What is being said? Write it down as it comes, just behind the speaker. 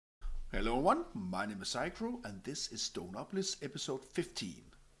Hello everyone, my name is Psycho and this is Stoneopolis episode 15.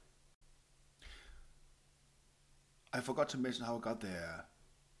 I forgot to mention how I got the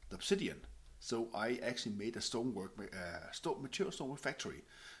obsidian. So I actually made a material stonework factory.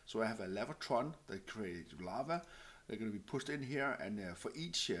 So I have a lavatron that creates lava. They're going to be pushed in here, and for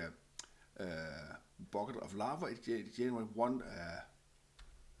each bucket of lava it generates one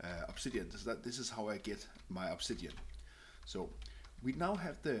obsidian. This is how I get my obsidian. So we now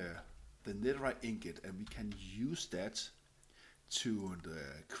have the netherite ingot, and we can use that to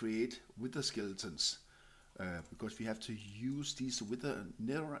create wither skeletons, because we have to use these wither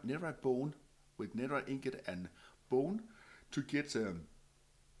netherite bone with netherite ingot and bone to get the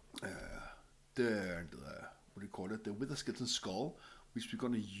what do you call it, the wither skeleton skull, which we're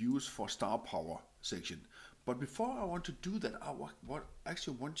going to use for star power section. But before I want to do that, I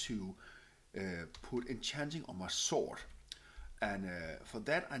actually want to put enchanting on my sword. And for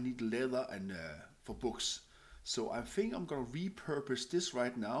that I need leather and for books. So I think I'm gonna repurpose this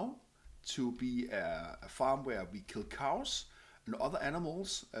right now to be a farm where we kill cows and other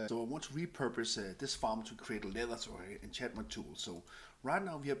animals. So I want to repurpose this farm to create leather or enchantment tools. So right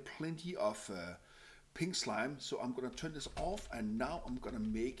now we have plenty of pink slime. So I'm gonna turn this off, and now I'm gonna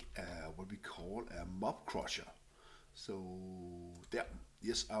make what we call a mob crusher. So there,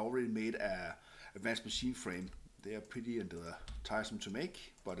 yes, I already made a advanced machine frame. They are pretty and tiresome to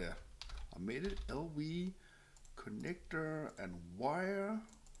make, but I made it. LV, connector, and wire.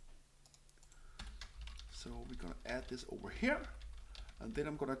 So we're gonna add this over here, and then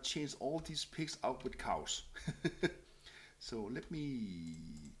I'm gonna change all these pigs out with cows. So let me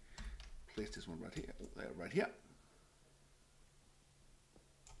place this one right here. Right here.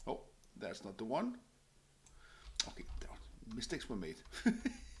 Oh, that's not the one. Okay, mistakes were made.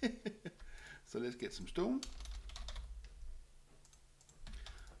 So let's get some stone.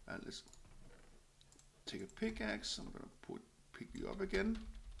 And let's take a pickaxe. I'm going to pick you up again.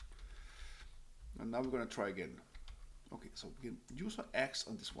 And now we're going to try again. Okay, so we can use our axe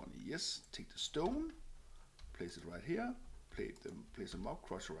on this one. Yes, take the stone, place it right here, place a mob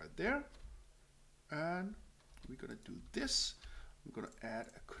crusher right there. And we're going to do this. We're going to add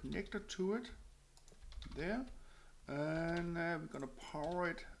a connector to it. There. And we're going to power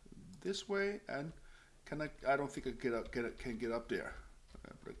it this way. And I don't think I can get up there.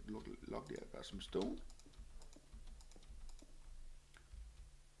 But luckily I got some stone.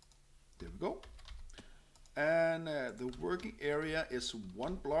 There we go. And the working area is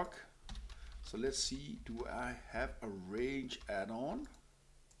 1 block. So let's see, do I have a range add-on?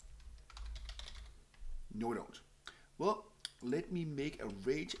 No, I don't. Well, let me make a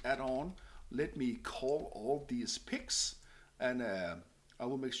range add-on. Let me call all these pigs, and I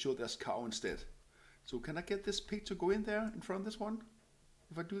will make sure there's cow instead. So can I get this pig to go in there in front of this one?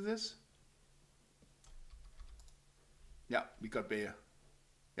 If I do this, yeah, we got bear.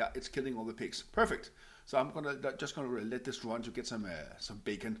 Yeah, it's killing all the pigs. Perfect. So I'm just gonna let this run to get some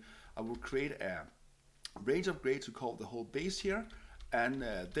bacon. I will create a range upgrade to call the whole base here, and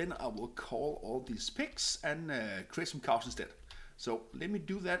then I will call all these pigs and create some cows instead. So let me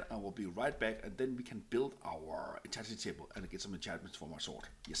do that. I will be right back, and then we can build our enchanting table and get some enchantments for my sword.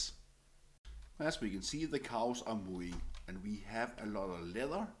 Yes. As we can see, the cows are moving, and we have a lot of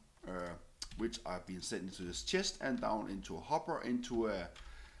leather, which I've been sent into this chest and down into a hopper, into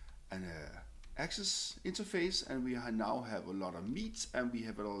an access interface, and we now have a lot of meat, and we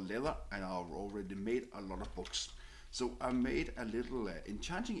have a lot of leather, and I've already made a lot of books. So I made a little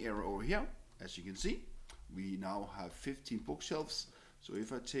enchanting area over here. As you can see, we now have 15 bookshelves. So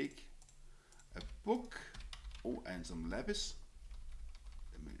if I take a book, and some lapis,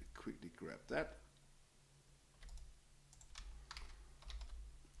 let me quickly grab that.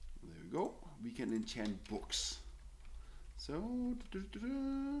 There we go. We can enchant books. So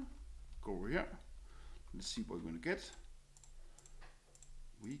go over here. Let's see what we're gonna get.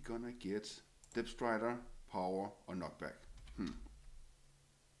 We're gonna get Depth Strider, Power, or Knockback.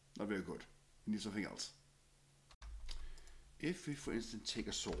 Not very good. We need something else. If we, for instance, take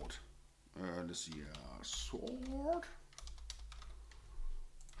a sword. Let's see, a sword.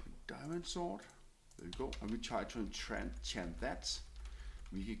 Diamond sword. There we go. And we try to enchant that.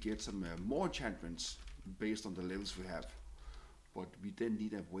 We could get some more enchantments based on the levels we have. But we then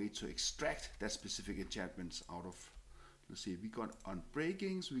need a way to extract that specific enchantments out of. Let's see, we got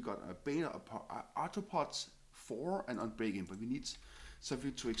Unbreakings, we got a Bane Arthropods 4 and Unbreaking, but we need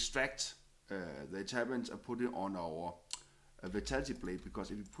something to extract the enchantments and put it on our Vitality Blade,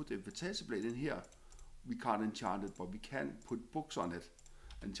 because if we put a Vitality Blade in here, we can't enchant it, but we can put books on it,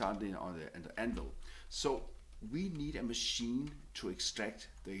 enchant it on the anvil. So we need a machine to extract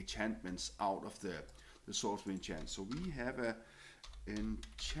the enchantments out of the swords we enchant. So we have a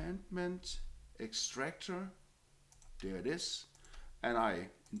enchantment extractor. There it is. And I,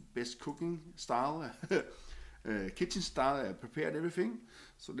 in best cooking style, kitchen style, prepared everything.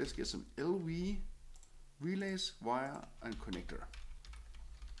 So let's get some LV relays, wire, and connector.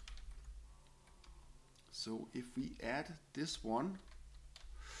 So if we add this one,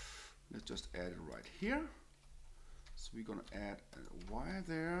 let's just add it right here. So we're gonna add a wire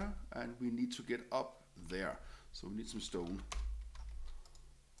there, and we need to get up there. So we need some stone.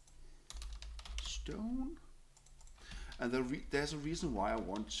 And there's a reason why I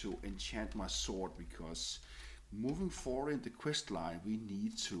want to enchant my sword, because moving forward in the quest line, we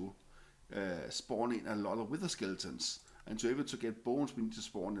need to spawn in a lot of wither skeletons. And to be able to get bones, we need to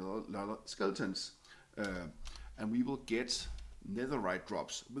spawn in a lot of skeletons. And we will get netherite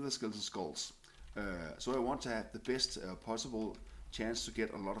drops, wither skeleton skulls. So I want to have the best possible chance to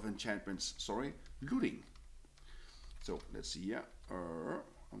get a lot of enchantments, looting. So let's see here.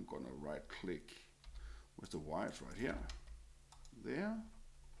 I'm gonna right click with the wires right here. There.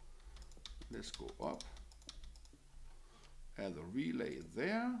 Let's go up. Add the relay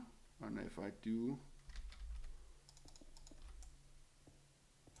there. And if I do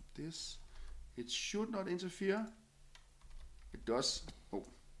this, it should not interfere. It does. Oh.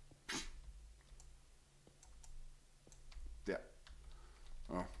 There.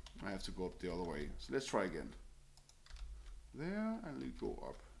 Oh, I have to go up the other way. So let's try again. There, and we go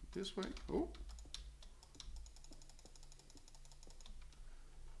up this way. Oh.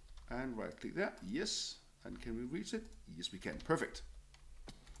 And right click there. Yes. And can we reach it? Yes, we can. Perfect.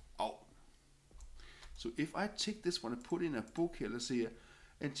 Oh. So if I take this one and put in a book here, let's see,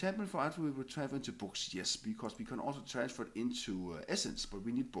 enchantment for items we will transfer into books. Yes, because we can also transfer it into essence, but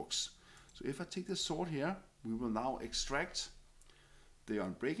we need books. So if I take this sword here, we will now extract the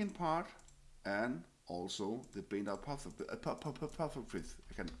unbreaking part and also the bent out puffer,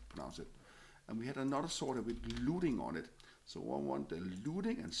 I can pronounce it. And we had another sword with looting on it. So I want the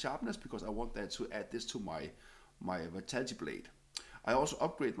looting and sharpness because I want that to add this to my vitality blade. I also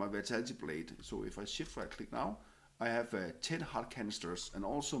upgrade my vitality blade. So if I shift right click now, I have 10 heart canisters and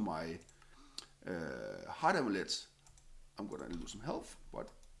also my heart amulets. I'm gonna lose some health, but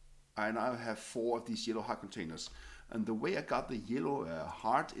I now have 4 of these yellow heart containers. And the way I got the yellow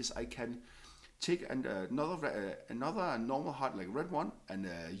heart is I can take another normal heart like red one and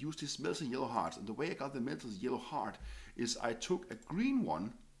use this melted yellow heart. And the way I got the melted yellow heart is I took a green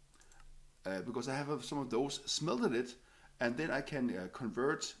one because I have some of those, smelted it, and then I can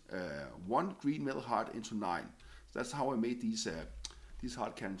convert 1 green metal heart into 9. So that's how I made these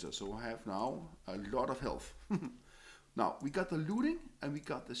heart canisters. So I have now a lot of health. Now we got the looting and we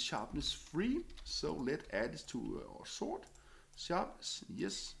got the sharpness free. So let's add this to our sword. Sharpness,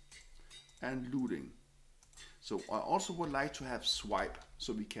 yes, and looting. So I also would like to have swipe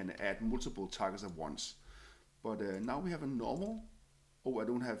so we can add multiple targets at once. But now we have a normal. Oh, I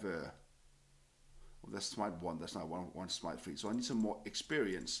don't have a. Oh, that's smite 1. That's not one smite 3. So I need some more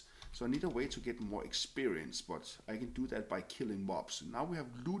experience. So I need a way to get more experience, but I can do that by killing mobs. Now we have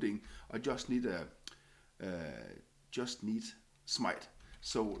looting. I just need smite.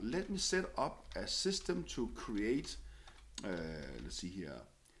 So let me set up a system to create. Let's see here.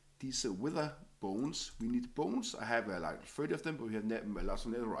 These wither bones. We need bones. I have like 30 of them, but we have lots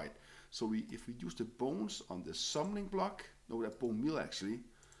of netherite. So if we use the bones on the summoning block, no, that bone meal actually,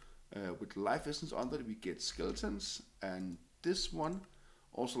 with life essence under it, we get skeletons, and this one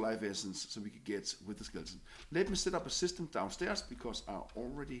also life essence, so we could get with the skeleton. Let me set up a system downstairs because I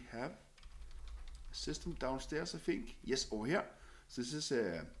already have a system downstairs. I think yes, over here. So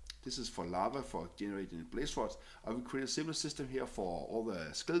this is for lava for generating blaze rods. I will create a similar system here for all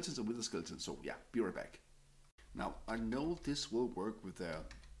the skeletons and with the skeletons. So yeah, be right back. Now I know this will work with the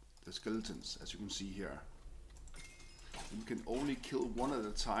skeletons, as you can see here. We can only kill one at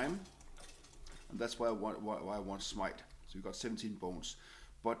a time, and that's why I want smite. So we got 17 bones.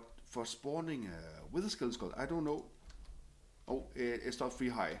 But for spawning with a skeleton skull, I don't know. Oh, it's not free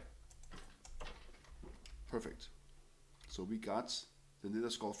high. Perfect. So we got the nether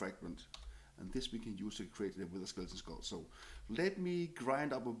skull fragment, and this we can use to create it with a skeleton skull. So let me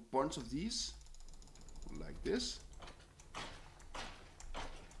grind up a bunch of these, like this.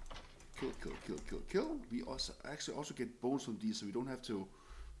 Kill. We also actually get bones from these, so we don't have to,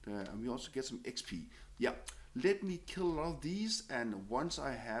 and we also get some XP. Yeah, let me kill a lot of these, and once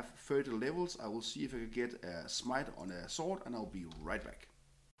I have 30 levels, I will see if I can get a smite on a sword, and I'll be right back.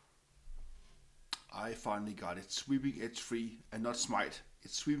 I finally got it. Sweeping edge 3, and not smite.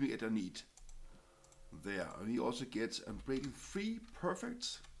 It's sweeping edge I need. There, and we also get breaking 3,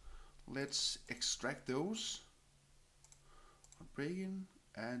 perfect. Let's extract those. Breaking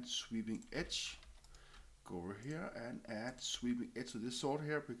and sweeping edge. Go over here and add sweeping edge to this sword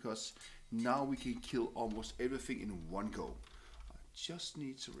here, because now we can kill almost everything in one go. I just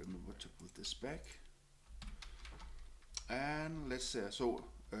need to remember to put this back. And let's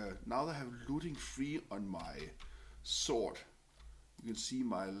now that I have looting 3 on my sword, you can see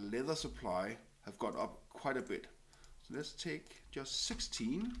my leather supply have gone up quite a bit. So let's take just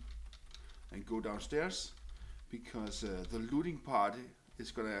 16 and go downstairs, because the looting part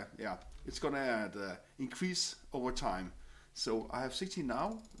is gonna, it's gonna increase over time. So I have 16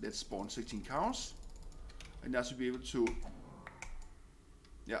 now. Let's spawn 16 cows, and I should be able to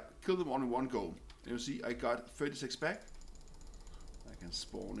kill them all in one go. And you see I got 36 back. I can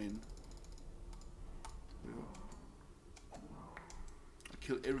spawn in. I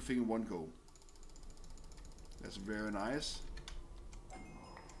kill everything in one go. That's very nice.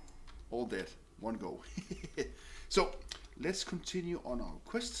 All dead, one go. So let's continue on our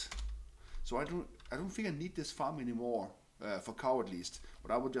quest. So I don't think I need this farm anymore, for cow at least.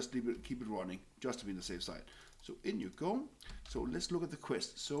 But I will just keep it running just to be on the safe side. So in you go. So let's look at the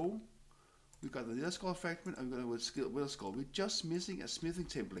quest. So we got the Netherstar fragment. I'm gonna with a skull. We're just missing a smithing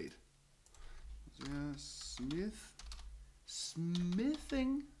template.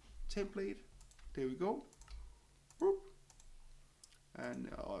 Smithing template. There we go. Boop. And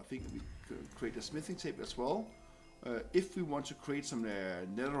I think we could create a smithing table as well, if we want to create some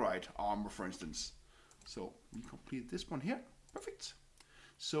netherite armor, for instance. So we complete this one here. Perfect.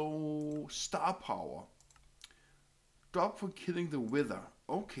 So star power. Drop for killing the wither.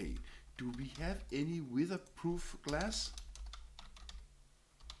 Okay. Do we have any wither-proof glass?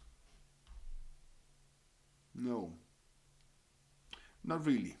 No. Not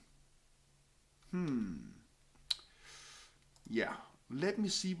really. Yeah. Let me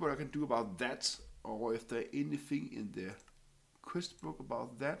see what I can do about that, or if there's anything in the quest book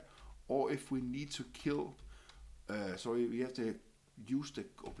about that, or if we need to kill. Sorry, we have to use the.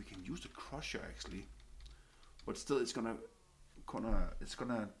 Oh, we can use the crusher actually, but still, it's gonna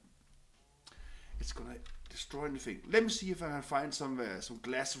destroy anything. Let me see if I can find some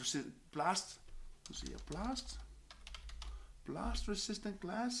glass resistant blast. Let's see a blast resistant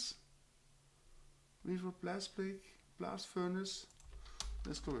glass. We need for blast plate, blast furnace.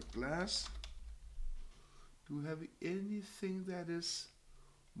 Let's go with glass. Do we have anything that is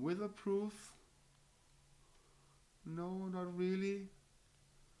weatherproof? No, not really.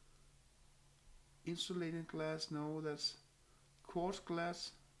 Insulating glass, no, that's quartz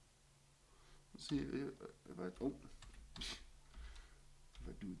glass. Let's see if I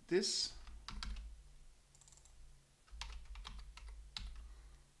do this.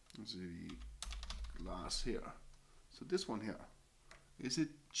 Let's see the glass here. So this one here. Is it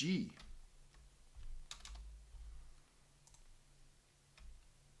G?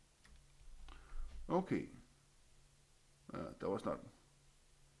 Okay. That was not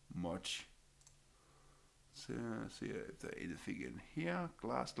much. So see if there's anything in here.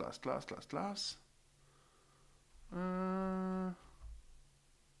 Glass.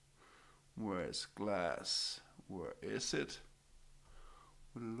 Where is glass? Where is it?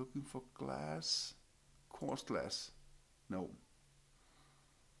 We're looking for glass. Quartz glass. No.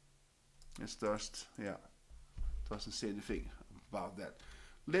 It's just, doesn't say anything about that.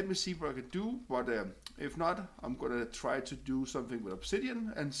 Let me see what I can do, but if not, I'm gonna try to do something with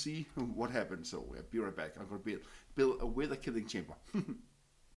obsidian and see what happens. So I'll be right back. I'm gonna build a wither killing chamber.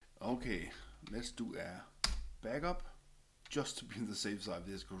 Okay, let's do a backup, just to be on the safe side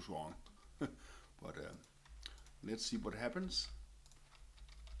if this goes wrong. But let's see what happens.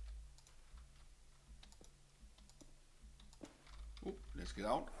 Oh, let's get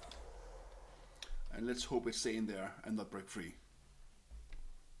out. And let's hope it's staying there and not break free.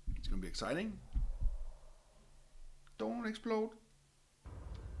 It's gonna be exciting. Don't explode.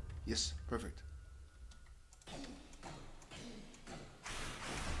 Yes, perfect.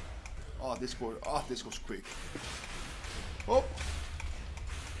 Oh, this goes quick. Oh.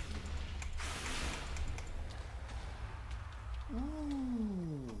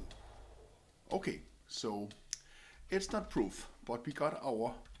 Ooh. Okay, so it's not proof, but we got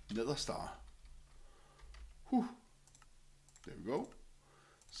our Netherstar. Whew. There we go.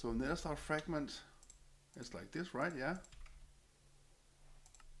 So Netherstar fragment is like this, right? Yeah.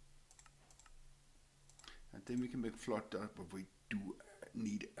 And then we can make flood dust, but we do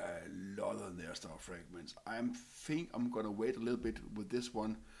need a lot of Netherstar fragments. I think I'm gonna wait a little bit with this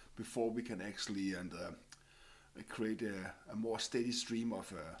one before we can actually create a more steady stream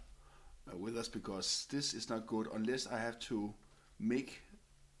of with us, because this is not good unless I have to make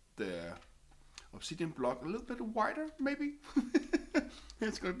the obsidian block a little bit wider, maybe.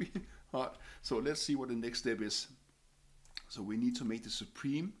 It's gonna be hard. So let's see what the next step is. So we need to make the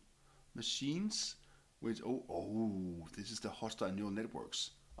supreme machines, which this is the hostile neural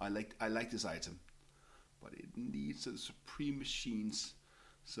networks. I like this item, but it needs the supreme machines.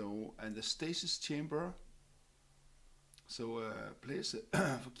 So, and the stasis chamber. So place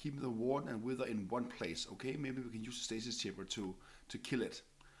for keeping the warden and wither in one place. Okay, maybe we can use the stasis chamber to kill it.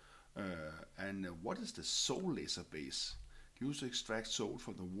 And what is the soul laser base? Use to extract soul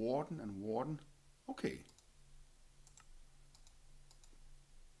from the warden and warden. Okay.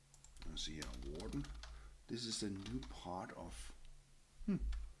 Let's see here, warden. This is the new part of. And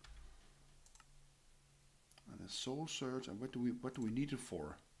the soul search. And what do we need it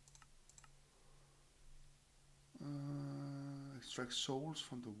for? Extract souls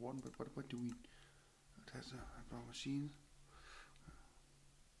from the warden. But what do we? It has a machine.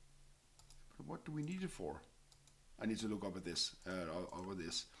 But what do we need it for? I need to look up at this, over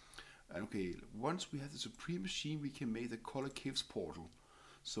this. And okay, once we have the supreme machine, we can make the color caves portal.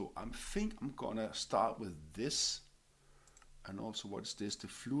 So I think I'm gonna start with this. And also, what's this? The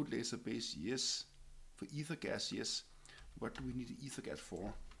fluid laser base, yes. For ether gas, yes. What do we need the ether gas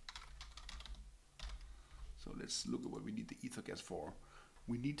for? So let's look at what we need the ether gas for.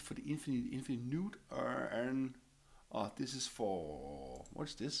 We need for the infinite nude, and this is for,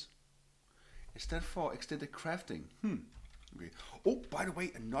 what's this? Is that for extended crafting? Okay. Oh, by the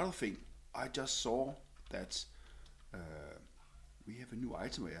way, another thing. I just saw that we have a new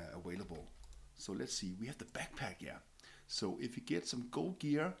item available. So let's see. We have the backpack, yeah. So if you get some gold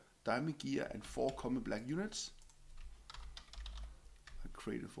gear, diamond gear, and 4 common black units, I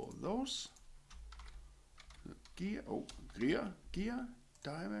created 4 of those. Gear, gear,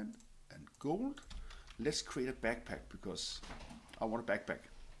 diamond, and gold. Let's create a backpack because I want a backpack.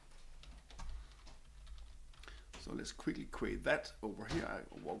 So let's quickly create that over here. I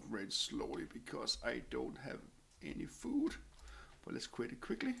walk very slowly because I don't have any food, but let's create it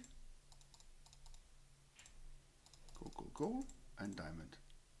quickly. Gold, and diamond.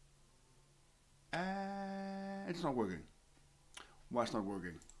 And it's not working. Why it's not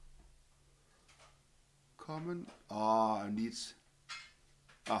working? Common. Needs.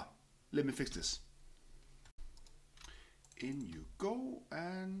 Let me fix this. In you go,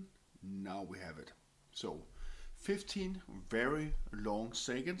 and now we have it. So 15 very long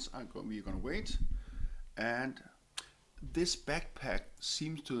seconds we're gonna wait, and this backpack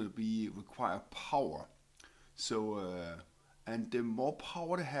seems to require power. So and the more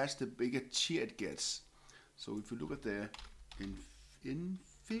power it has, the bigger cheer it gets. So if you look at the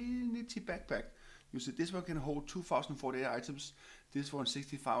infinity backpack, you see this one can hold 2048 items. This one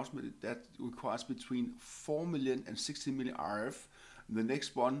 60,000. That requires between 4 million and 60 million RF. The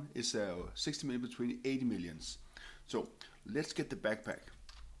next one is 60 million between 80 millions. So let's get the backpack.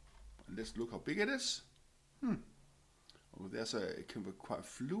 Let's look how big it is. Oh, it can require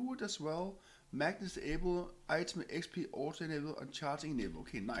fluid as well. Magnets enable, item XP auto enable, and charging enable.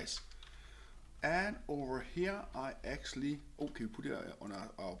 Okay, nice. And over here I actually, okay, put it on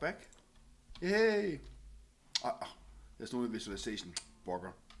our back. Yay! There's no visualization,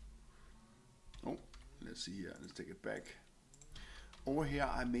 bugger. Oh, let's see here. Let's take it back. Over here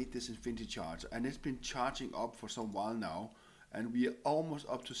I made this infinity charger, and it's been charging up for some while now, and we are almost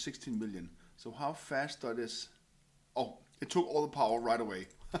up to 16 million. So how fast does this? Oh, it took all the power right away.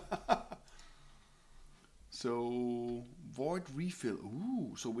 So void refill.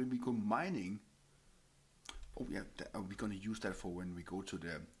 Ooh, so when we go mining, oh yeah, we're gonna use that for when we go to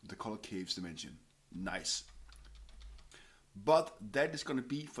the color caves dimension. Nice. But that is gonna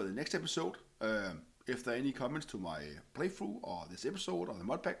be for the next episode. If there are any comments to my playthrough or this episode or the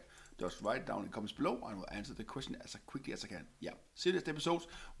mod pack, just write it down in the comments below and I will answer the question as quickly as I can. Yeah, see you next episode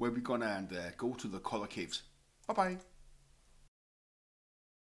where we're gonna go to the color caves. Bye bye.